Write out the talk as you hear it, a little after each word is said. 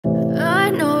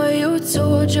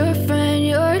told your friend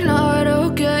you're not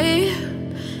okay,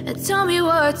 and tell me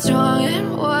what's wrong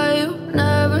and why you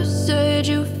never said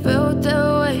you felt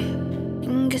that way.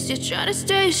 And guess you're trying to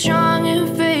stay strong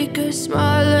and fake a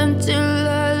smile until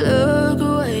I look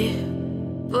away.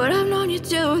 But I've known you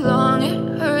too long,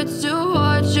 it hurts to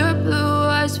watch your blue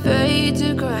eyes fade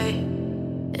to gray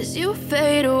as you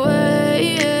fade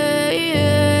away,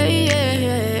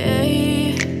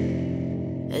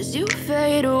 as you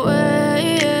fade away.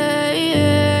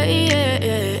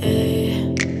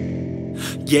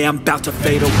 Yeah, I'm about to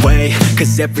fade away,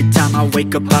 cause every time I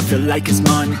wake up I feel like it's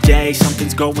Monday.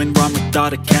 Something's going wrong with all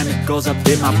the chemicals up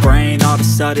in my brain. All of a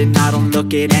sudden I don't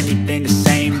look at anything the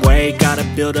same way. Got a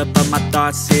buildup of my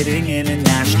thoughts sitting in an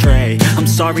ashtray. I'm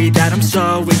sorry that I'm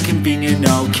so inconvenient,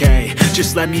 okay.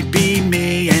 Just let me be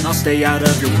me and I'll stay out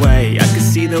of your way. I can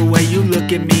see the way you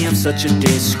look at me, I'm such a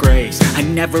disgrace. I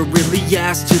never really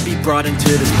asked to be brought into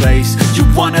this place. You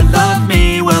wanna love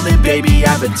me? Well then baby,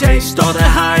 have a taste. All the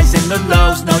highs and the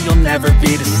lows, no, you'll never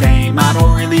be the same. I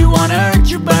don't really wanna hurt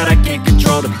you, but I can't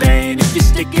control the pain. If you're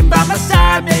sticking by my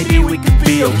side, maybe we could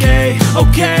be okay.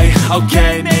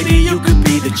 Okay, maybe you could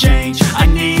be the change I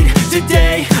need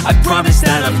today. I promise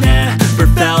that I've never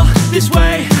felt this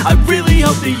way. I really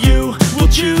hope that you will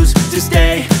choose to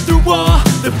stay through all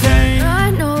the pain.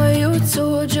 I know you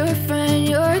told your friend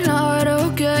you're not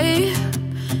okay,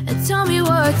 and tell me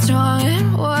what's wrong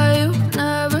and why you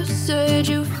never said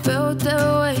you felt that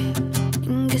way.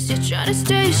 Guess you're trying to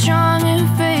stay strong and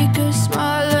fake a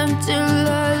smile until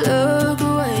I look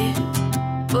away.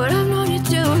 But I've known you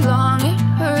too long, it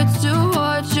hurts to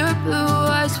watch your blue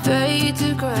eyes fade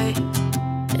to gray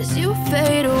as you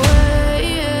fade away,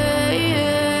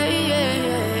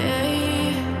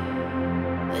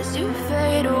 as you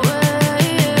fade away,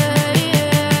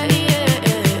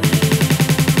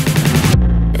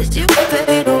 as you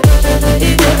fade away.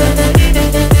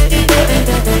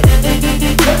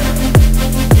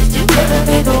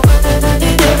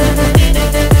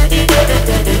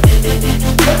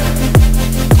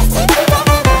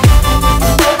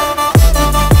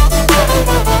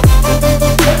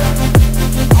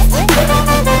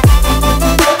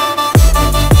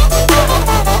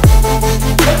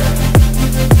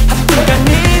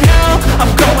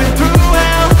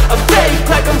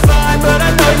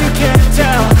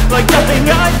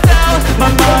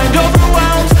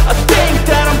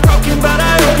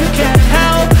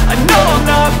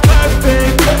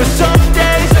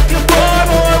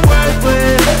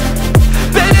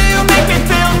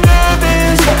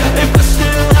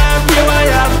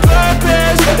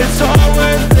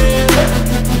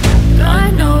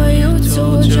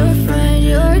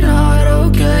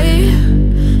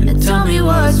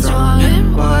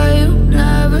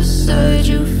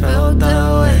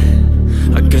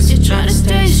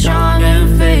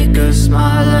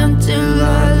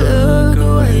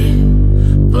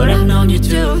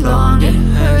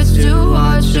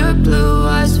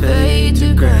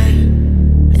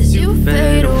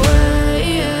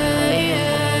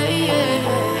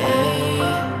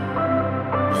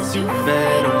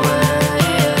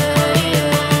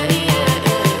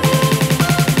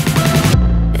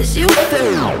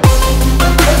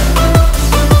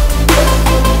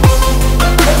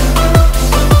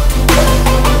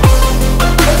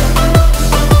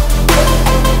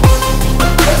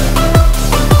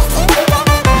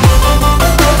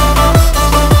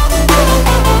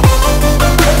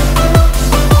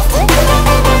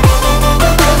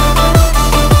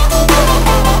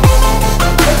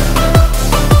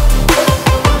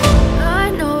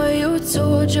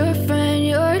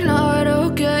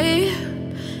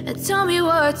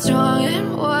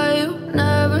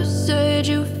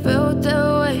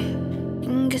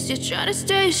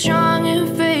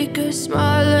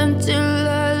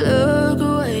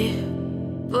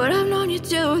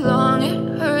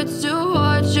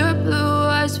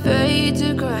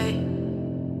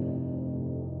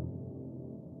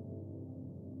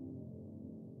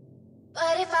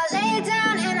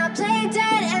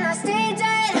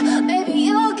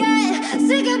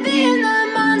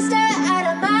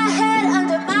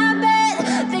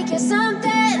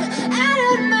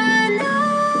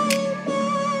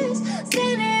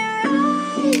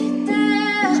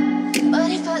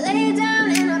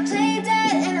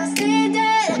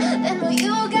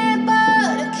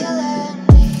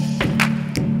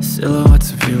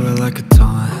 Silhouettes of you are like a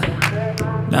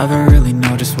taunt. Never really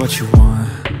know just what you want.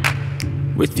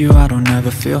 With you I don't ever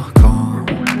feel calm.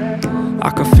 I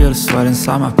can feel the sweat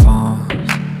inside my palms.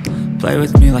 Play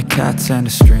with me like cats and a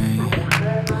string.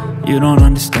 You don't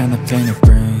understand the pain it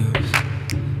brings.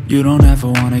 You don't ever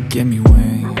wanna give me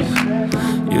wings.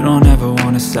 You don't ever wanna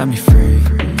wanna set me free.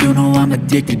 You know I'm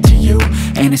addicted to you,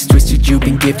 and it's twisted, you've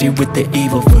been gifted with the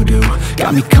evil voodoo.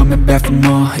 Got me coming back for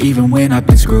more, even when I've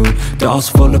been screwed. Dolls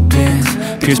full of pins,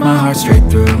 pierce my heart straight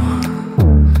through.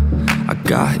 I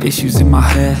got issues in my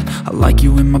head, I like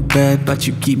you in my bed, but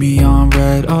you keep me on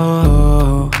red.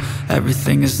 Oh,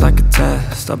 everything is like a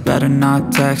test, I better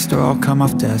not text or I'll come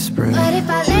off desperate. But if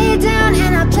I lay down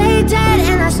and I play dead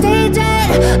and I stay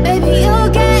dead, baby you'll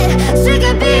get sick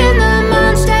of being the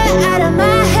monster out of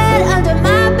my head, under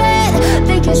my bed,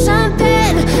 thinking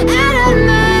something out of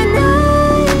my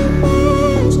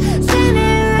nightmares,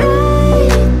 standing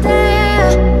right there.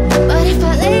 But if I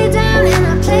lay down and I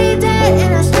play dead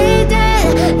and I stay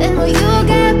dead, then will you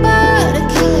get bored of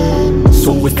killing me?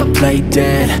 So if I play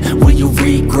dead, will you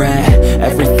regret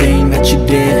everything that you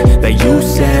did, that you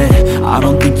said? I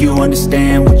don't think you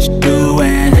understand what you're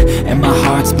doing, and my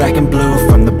heart's black and blue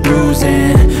from the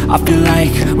bruising. I feel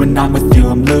like when I'm with you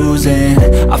I'm losing.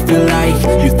 I feel like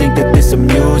you think that this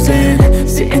amusing,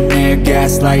 sitting there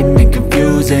gaslighting and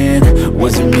confusing.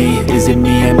 Was it me? Is it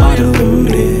me? Am I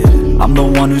deluded? I'm the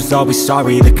one who's always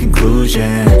sorry, the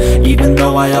conclusion, even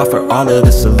though I offer all of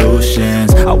the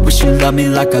solutions. I wish you loved me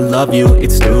like I love you,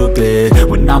 it's stupid.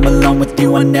 When I'm alone with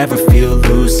you I never feel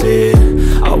lucid.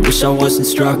 I wish I wasn't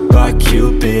struck by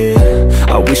Cupid.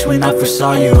 I wish when I first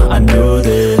saw you I knew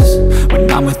this. When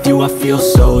I'm with you I feel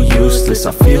so useless,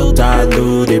 I feel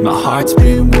diluted, my heart's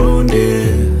been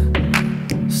wounded.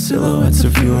 Silhouettes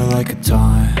of you are like a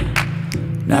taunt,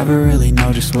 never really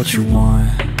know just what you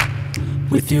want.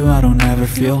 With you I don't ever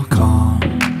feel calm,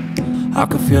 I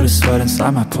can feel the sweat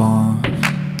inside my palm.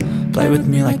 Play with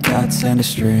me like cats and a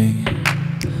string,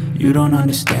 you don't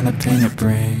understand the pain it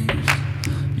brings.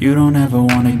 You don't ever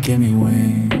wanna give me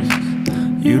wings,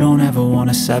 you don't ever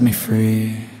wanna set me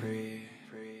free.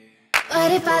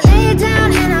 But if I lay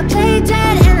down and I play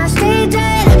dead and I stay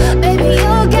dead, baby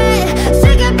you'll get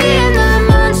sick of being the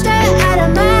monster out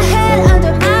of my head,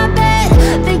 under my bed,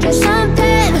 thinking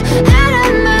something out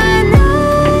of my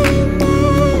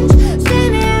nightmares,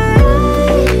 standing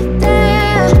right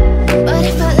there. But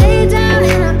if I lay down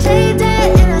and I play dead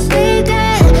and I stay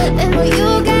dead, then will you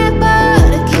get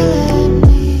bored of killing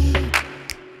me?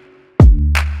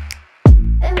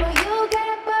 Then will you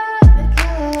get bored of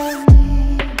killing me?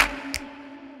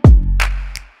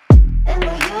 And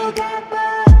will you get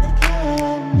bored of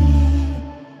killing me?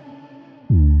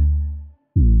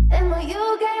 And will you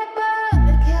get bored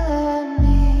of killing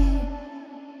me?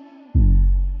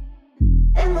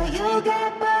 And will you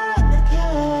get bored of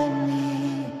killing me?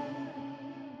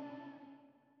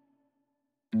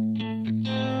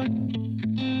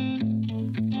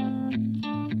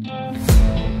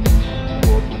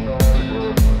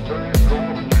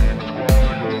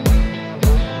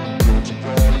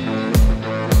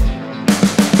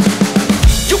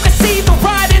 You can see the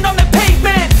writing on the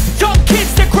pavement. Young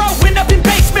kids, they're growing up in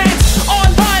basements.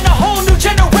 Online, a whole new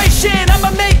generation.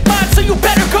 I'ma make mine, so you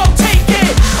better go take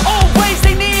it. Always,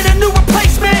 they need a new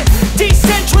replacement.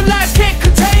 Decentralized, can't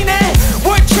contain it.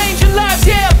 We're changing lives,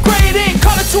 yeah, upgrading.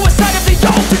 Call it suicide of the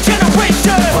older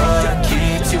generation. What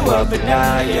keeps you up at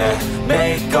night, yeah?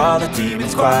 Make all the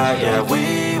demons quiet, yeah.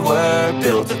 We were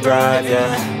built to thrive,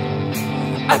 yeah.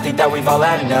 I think that we've all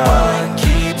had enough. What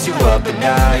keeps you up at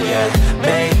night, yeah?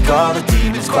 Make all the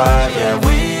demons quiet, yeah.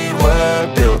 We were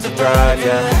built to thrive,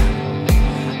 yeah.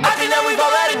 I think that we've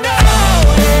all had enough.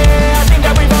 Oh, yeah, I think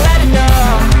that we've all had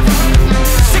enough.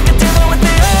 Sick of dealing with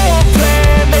the old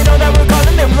plan, they know that we're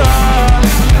calling it wrong.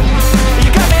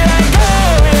 You got me like,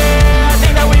 oh yeah, I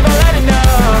think that we've all had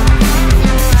enough.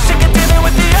 Sick of dealing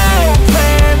with the old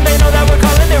plan, they know that we're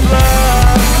calling it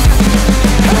wrong.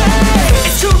 Hey,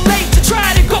 it's too late to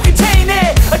try to go contain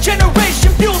it. A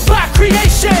generation fueled by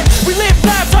creation. We live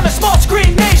lives on a small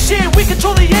screen nation. We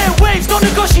control the airwaves, no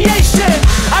negotiation.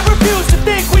 I refuse to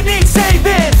think we need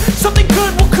saving. Something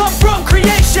good will come from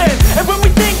creation. And when we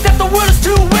think that the world is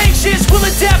too anxious, we'll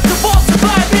adapt, evolve,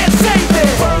 survive and save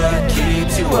it. What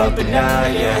keeps you up at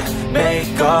night, yeah?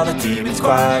 Make all the demons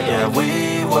quiet, yeah.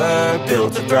 We were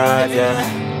built to thrive, yeah.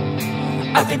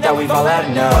 I think that we've all had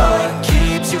enough. What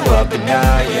keeps you up at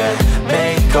night, yeah?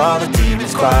 Make all the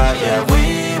demons quiet, yeah.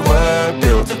 We were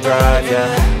built to thrive,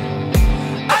 yeah.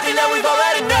 I think that we've all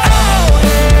had enough. Oh,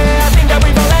 yeah, I think that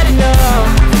we've all had enough.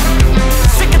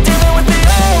 Sick of dealing with the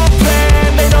old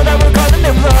plan, they know that we're calling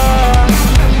it wrong.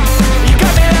 You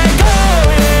got me like,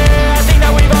 oh yeah, I think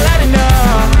that we've all had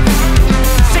enough.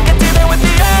 Sick of dealing with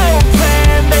the old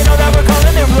plan, they know that we're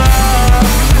calling it wrong.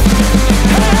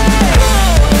 Hey,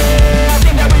 oh yeah, I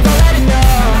think that we've all had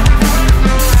enough.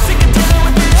 Sick of dealing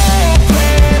with the old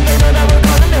plan, they know that we're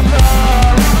calling it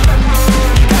wrong.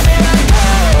 You got me like,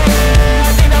 oh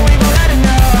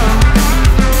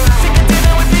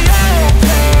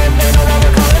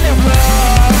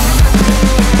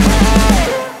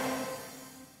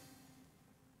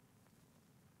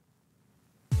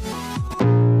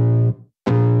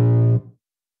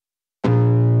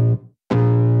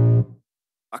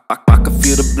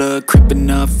feel the blood creeping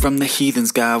up from the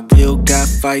heathens. Got will, got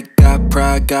fight, got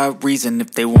pride, got reason.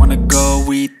 If they wanna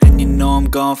go eat, then you know I'm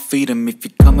gon' feed them. If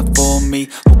you're coming for me,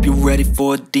 hope you're ready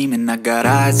for a demon. I got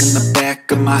eyes in the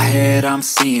back of my head, I'm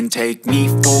seeing. Take me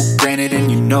for granted and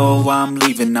you know I'm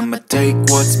leaving. I'ma take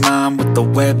what's mine with the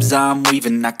webs I'm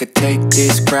weaving. I could take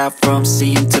this crowd from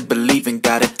seeing to believing.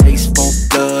 Got a taste for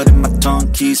blood and my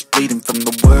tongue keeps bleeding from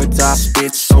the words I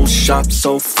spit. So sharp,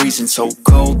 so freezing, so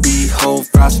cold. Behold,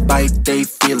 frostbite they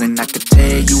feeling. I could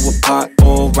tear you apart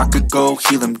or I could go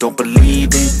heal them. Don't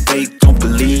believe in fate, don't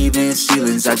believe in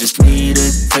ceilings. I just need a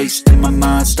taste and my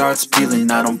mind starts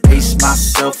peeling. I don't pace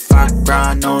myself, I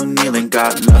grind on kneeling.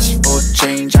 Got lust for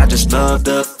change, I just love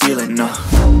the feeling.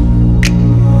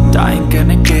 I ain't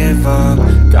gonna give up.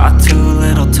 Got too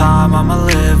little time, I'ma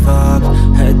live up.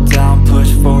 Head down,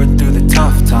 push forward through the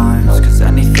tough times. Cause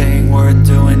anything worth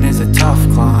doing is a tough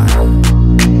climb.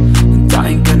 And I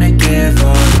ain't gonna give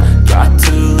up. Got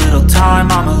too little time,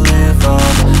 I'ma live up.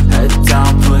 Head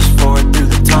down, push forward through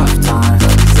the tough times.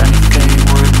 Cause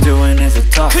anything worth doing is a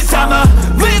tough climb. Cause I'ma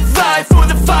live life for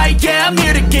the fight, yeah, I'm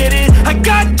here to get it. I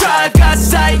got drive, got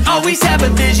sight, always have a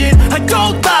vision. I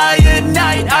don't lie at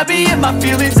night, I be in my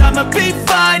feelings. I'ma be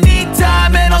fine, need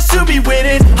time and I'll soon be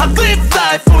winning. I live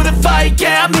life for the fight,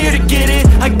 yeah, I'm here to get it.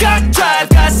 I got drive,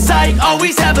 got sight,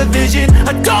 always have a vision.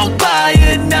 I don't lie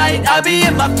at night, I be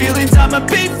in my feelings. I'ma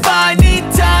be fine, need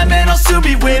time and I'll soon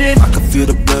be winning. I can feel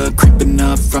the blood creeping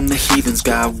up from the heathens.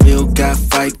 Got will, got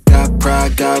fight, got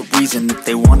pride, got reason. If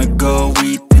they wanna go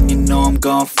eat, then you know I'm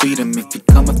gon' feed them. If you're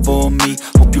coming for me,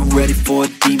 hope you're ready for a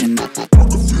demon. I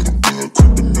can feel the